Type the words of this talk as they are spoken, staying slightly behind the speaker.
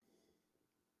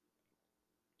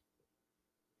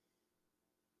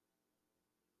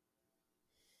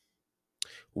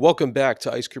Welcome back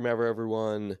to Ice Cream Ever,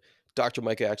 everyone. Dr.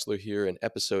 Mike Axler here in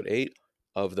episode 8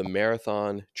 of the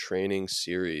Marathon Training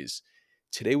Series.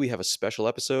 Today we have a special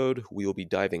episode. We will be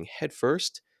diving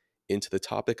headfirst into the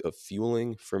topic of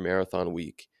fueling for Marathon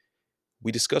Week.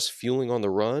 We discuss fueling on the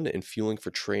run and fueling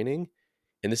for training,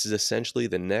 and this is essentially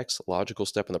the next logical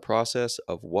step in the process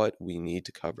of what we need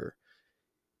to cover.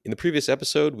 In the previous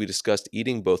episode, we discussed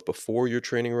eating both before your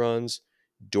training runs,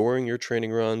 during your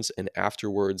training runs, and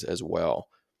afterwards as well.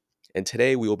 And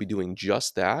today we will be doing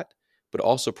just that, but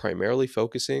also primarily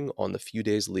focusing on the few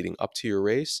days leading up to your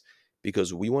race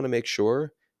because we want to make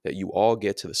sure that you all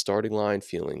get to the starting line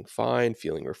feeling fine,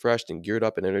 feeling refreshed and geared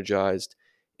up and energized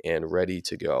and ready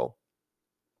to go.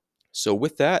 So,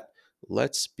 with that,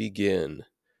 let's begin.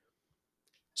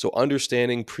 So,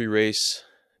 understanding pre race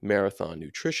marathon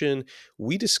nutrition,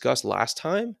 we discussed last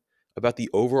time about the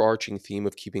overarching theme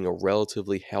of keeping a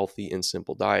relatively healthy and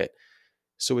simple diet.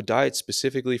 So, a diet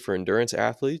specifically for endurance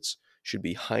athletes should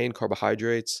be high in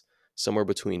carbohydrates. Somewhere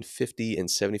between 50 and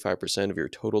 75% of your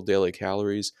total daily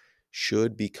calories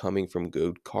should be coming from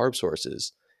good carb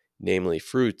sources, namely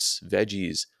fruits,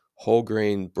 veggies, whole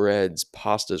grain breads,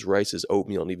 pastas, rices,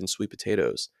 oatmeal, and even sweet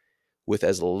potatoes, with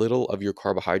as little of your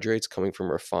carbohydrates coming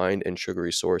from refined and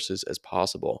sugary sources as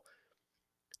possible.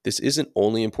 This isn't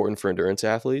only important for endurance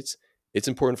athletes, it's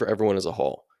important for everyone as a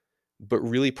whole. But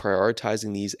really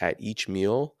prioritizing these at each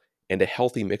meal and a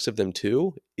healthy mix of them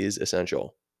too is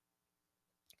essential.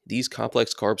 These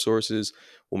complex carb sources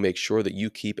will make sure that you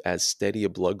keep as steady a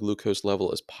blood glucose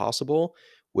level as possible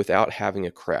without having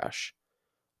a crash.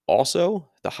 Also,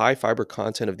 the high fiber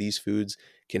content of these foods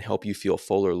can help you feel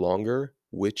fuller longer,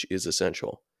 which is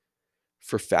essential.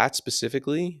 For fat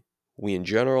specifically, we in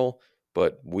general,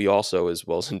 but we also, as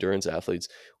well as endurance athletes,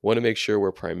 want to make sure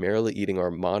we're primarily eating our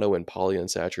mono and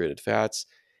polyunsaturated fats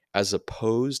as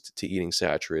opposed to eating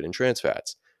saturated and trans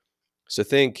fats. So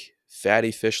think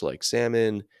fatty fish like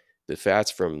salmon, the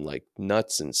fats from like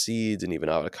nuts and seeds and even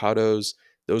avocados.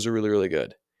 Those are really, really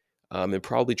good. And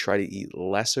probably try to eat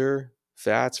lesser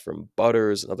fats from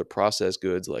butters and other processed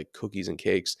goods like cookies and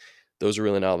cakes. Those are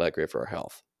really not that great for our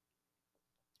health.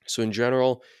 So, in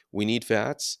general, we need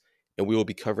fats, and we will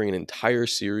be covering an entire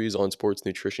series on sports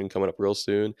nutrition coming up real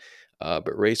soon.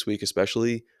 But race week,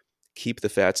 especially, keep the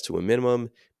fats to a minimum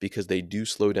because they do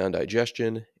slow down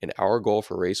digestion. And our goal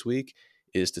for race week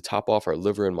is to top off our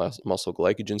liver and muscle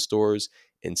glycogen stores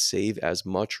and save as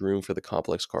much room for the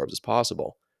complex carbs as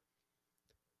possible.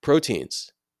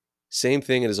 Proteins, same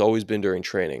thing it has always been during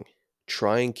training.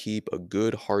 Try and keep a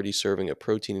good hearty serving of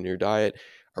protein in your diet,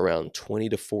 around 20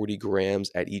 to 40 grams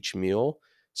at each meal,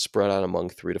 spread out among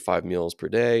 3 to 5 meals per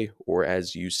day or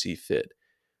as you see fit.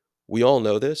 We all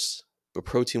know this, but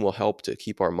protein will help to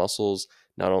keep our muscles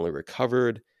not only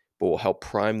recovered, but will help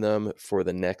prime them for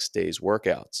the next day's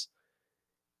workouts.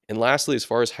 And lastly, as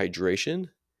far as hydration,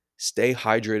 stay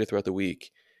hydrated throughout the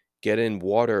week. Get in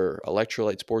water,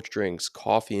 electrolyte sports drinks,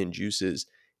 coffee, and juices,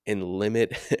 and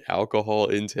limit alcohol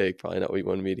intake. Probably not what you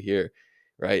wanted me to hear,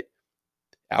 right?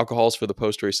 Alcohol's for the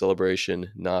post race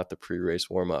celebration, not the pre race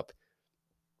warm up.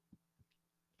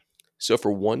 So,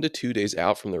 for 1 to 2 days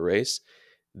out from the race,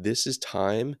 this is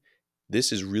time.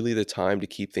 This is really the time to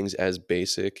keep things as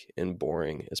basic and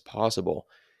boring as possible.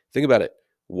 Think about it.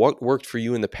 What worked for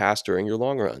you in the past during your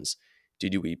long runs?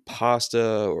 Did you eat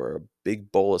pasta or a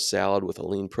big bowl of salad with a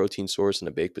lean protein source and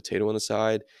a baked potato on the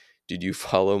side? Did you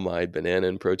follow my banana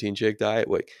and protein shake diet?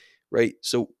 Like, right?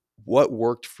 So, what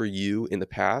worked for you in the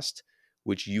past,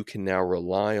 which you can now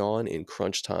rely on in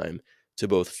crunch time to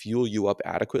both fuel you up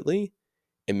adequately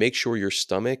and make sure your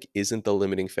stomach isn't the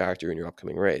limiting factor in your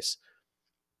upcoming race?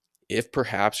 If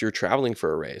perhaps you're traveling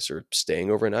for a race or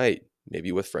staying overnight,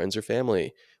 maybe with friends or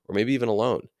family, or maybe even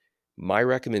alone, my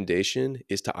recommendation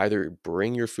is to either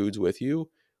bring your foods with you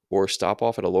or stop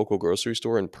off at a local grocery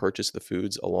store and purchase the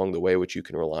foods along the way, which you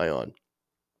can rely on.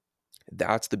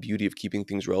 That's the beauty of keeping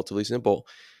things relatively simple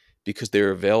because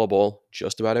they're available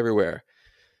just about everywhere.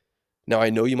 Now,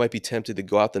 I know you might be tempted to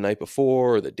go out the night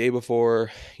before or the day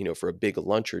before, for a big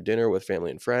lunch or dinner with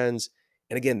family and friends.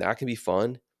 And again, that can be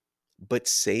fun, but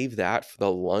save that for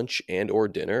the lunch and or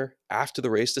dinner after the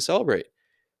race to celebrate.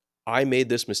 I made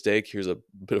this mistake. Here's a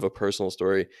bit of a personal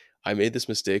story. I made this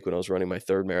mistake when I was running my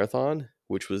third marathon,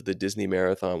 which was the Disney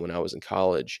Marathon when I was in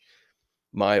college.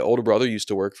 My older brother used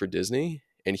to work for Disney,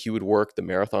 and he would work the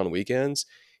marathon weekends,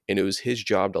 and it was his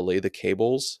job to lay the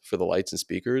cables for the lights and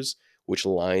speakers, which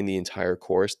line the entire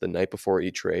course the night before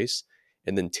each race,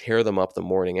 and then tear them up the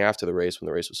morning after the race when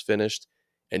the race was finished,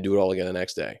 and do it all again the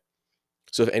next day.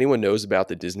 So if anyone knows about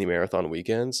the Disney Marathon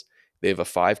weekends, they have a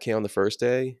 5K on the first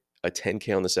day, a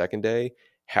 10K on the second day,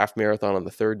 half marathon on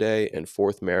the third day, and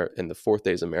the fourth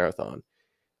day is a marathon.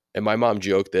 And my mom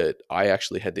joked that I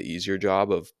actually had the easier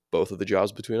job of both of the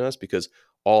jobs between us because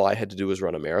all I had to do was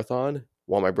run a marathon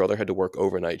while my brother had to work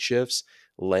overnight shifts,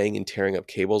 laying and tearing up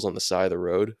cables on the side of the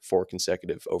road, 4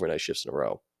 consecutive overnight shifts in a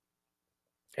row.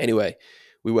 Anyway,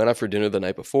 we went out for dinner the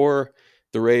night before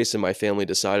the race, and my family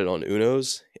decided on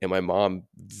Uno's, and my mom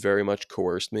very much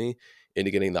coerced me into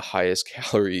getting the highest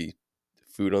calorie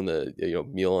food on the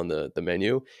meal on the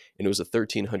menu, and it was a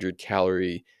 1,300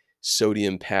 calorie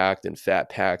sodium packed and fat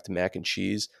packed mac and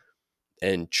cheese.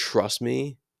 And trust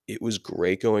me, it was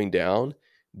great going down,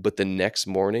 but the next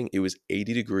morning it was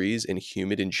 80 degrees and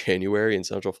humid in January in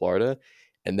Central Florida,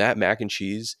 and that mac and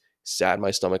cheese sat in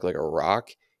my stomach like a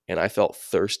rock, and I felt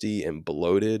thirsty and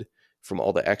bloated from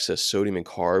all the excess sodium and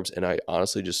carbs, and I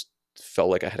honestly just felt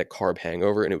like I had a carb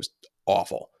hangover, and it was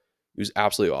awful. It was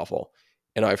absolutely awful.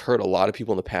 And I've heard a lot of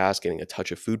people in the past getting a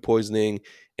touch of food poisoning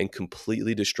and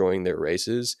completely destroying their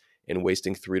races and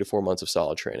wasting 3 to 4 months of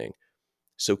solid training.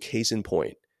 So, case in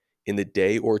point, in the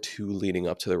day or two leading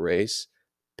up to the race,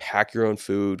 pack your own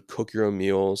food, cook your own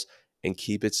meals, and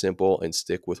keep it simple and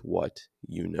stick with what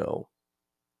you know.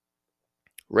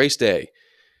 Race day.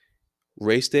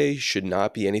 Race day should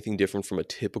not be anything different from a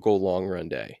typical long run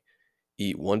day.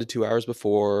 Eat 1 to 2 hours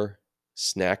before,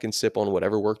 snack and sip on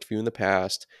whatever worked for you in the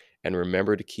past, and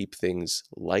remember to keep things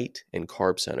light and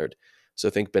carb centered. So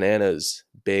think bananas,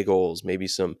 bagels, maybe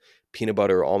some peanut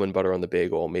butter or almond butter on the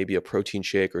bagel, maybe a protein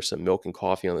shake or some milk and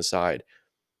coffee on the side.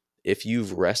 If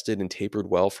you've rested and tapered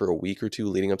well for a week or two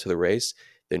leading up to the race,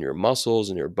 then your muscles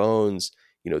and your bones,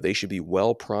 they should be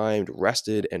well primed,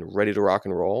 rested, and ready to rock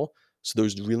and roll. So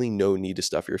there's really no need to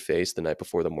stuff your face the night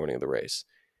before the morning of the race.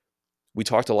 We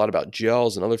talked a lot about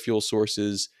gels and other fuel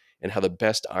sources and how the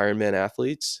best Ironman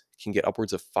athletes can get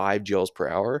upwards of 5 gels per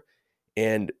hour.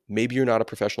 And maybe you're not a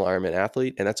professional Ironman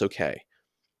athlete, and that's okay.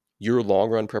 Your long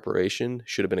run preparation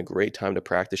should have been a great time to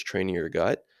practice training your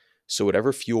gut. So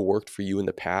whatever fuel worked for you in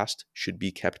the past should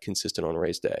be kept consistent on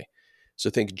race day. So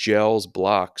think gels,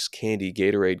 blocks, candy,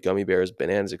 Gatorade, gummy bears,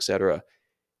 bananas, etc.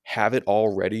 Have it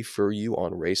all ready for you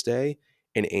on race day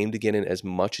and aim to get in as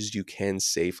much as you can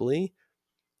safely.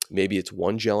 Maybe it's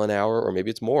 1 gel an hour or maybe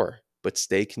it's more, but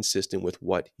stay consistent with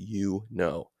what you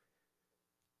know.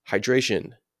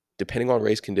 Hydration, depending on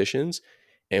race conditions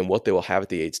and what they will have at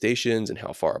the aid stations and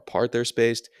how far apart they're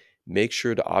spaced, make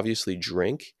sure to obviously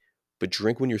drink, but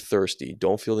drink when you're thirsty.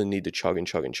 Don't feel the need to chug and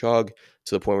chug and chug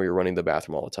to the point where you're running to the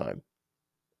bathroom all the time.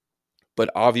 But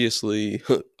obviously,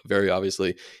 very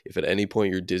obviously, if at any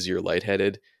point you're dizzy or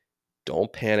lightheaded,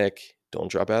 don't panic. Don't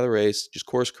drop out of the race. Just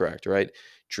course correct, right?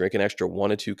 Drink an extra 1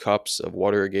 to 2 cups of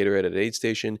water or Gatorade at an aid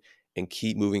station and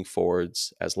keep moving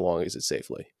forwards as long as it's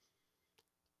safely.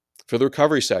 For the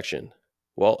recovery section,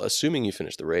 well, assuming you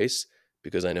finish the race,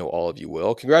 because I know all of you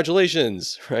will,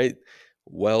 congratulations, right?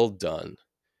 Well done.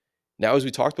 Now, as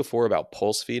we talked before about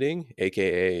pulse feeding,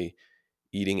 aka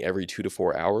eating every 2 to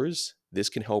 4 hours, this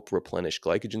can help replenish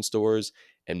glycogen stores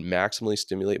and maximally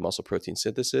stimulate muscle protein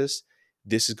synthesis.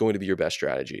 This is going to be your best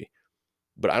strategy.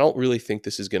 But I don't really think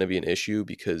this is going to be an issue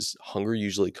because hunger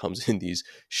usually comes in these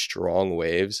strong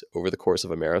waves over the course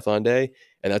of a marathon day.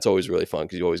 And that's always really fun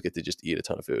because you always get to just eat a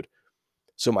ton of food.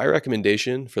 So my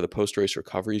recommendation for the post-race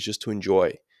recovery is just to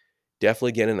enjoy.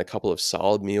 Definitely get in a couple of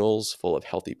solid meals full of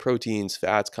healthy proteins,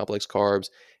 fats, complex carbs,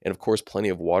 and of course, plenty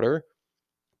of water.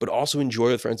 But also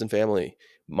enjoy with friends and family.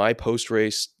 My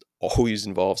post-race always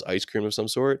involves ice cream of some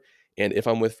sort. And if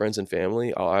I'm with friends and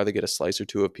family, I'll either get a slice or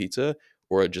two of pizza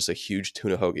or just a huge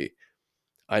tuna hoagie.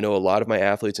 I know a lot of my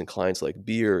athletes and clients like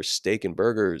beer, steak, and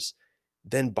burgers.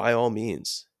 Then by all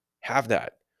means, have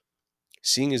that.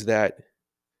 Seeing as that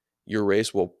your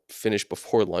race will finish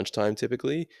before lunchtime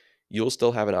typically, you'll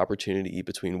still have an opportunity to eat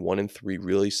between 1 and 3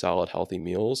 really solid, healthy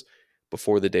meals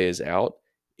before the day is out,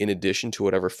 in addition to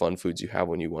whatever fun foods you have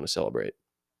when you want to celebrate.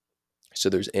 So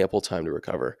there's ample time to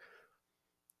recover.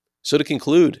 So to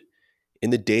conclude,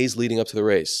 in the days leading up to the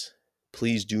race,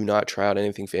 please do not try out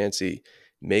anything fancy.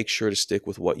 Make sure to stick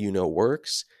with what you know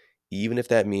works, even if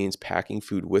that means packing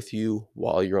food with you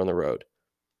while you're on the road.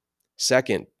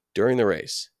 Second, during the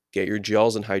race, get your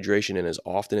gels and hydration in as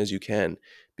often as you can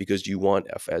because you want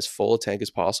as full a tank as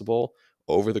possible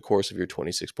over the course of your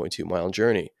 26.2 mile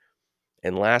journey.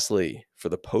 And lastly, for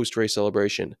the post-race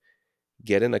celebration,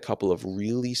 get in a couple of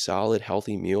really solid,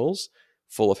 healthy meals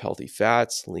full of healthy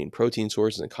fats, lean protein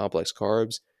sources, and complex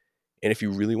carbs. And if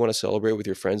you really want to celebrate with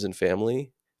your friends and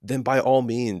family, then by all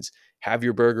means, have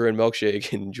your burger and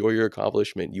milkshake and enjoy your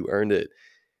accomplishment. You earned it.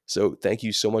 So thank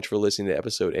you so much for listening to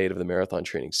episode 8 of the Marathon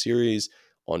Training Series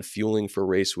on fueling for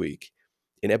race week.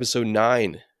 In episode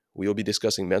 9, We will be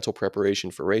discussing mental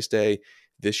preparation for race day.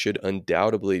 This should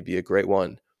undoubtedly be a great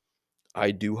one.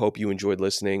 I do hope you enjoyed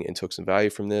listening and took some value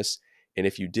from this. And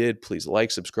if you did, please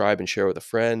like, subscribe, and share with a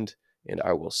friend. And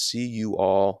I will see you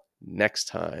all next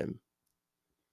time.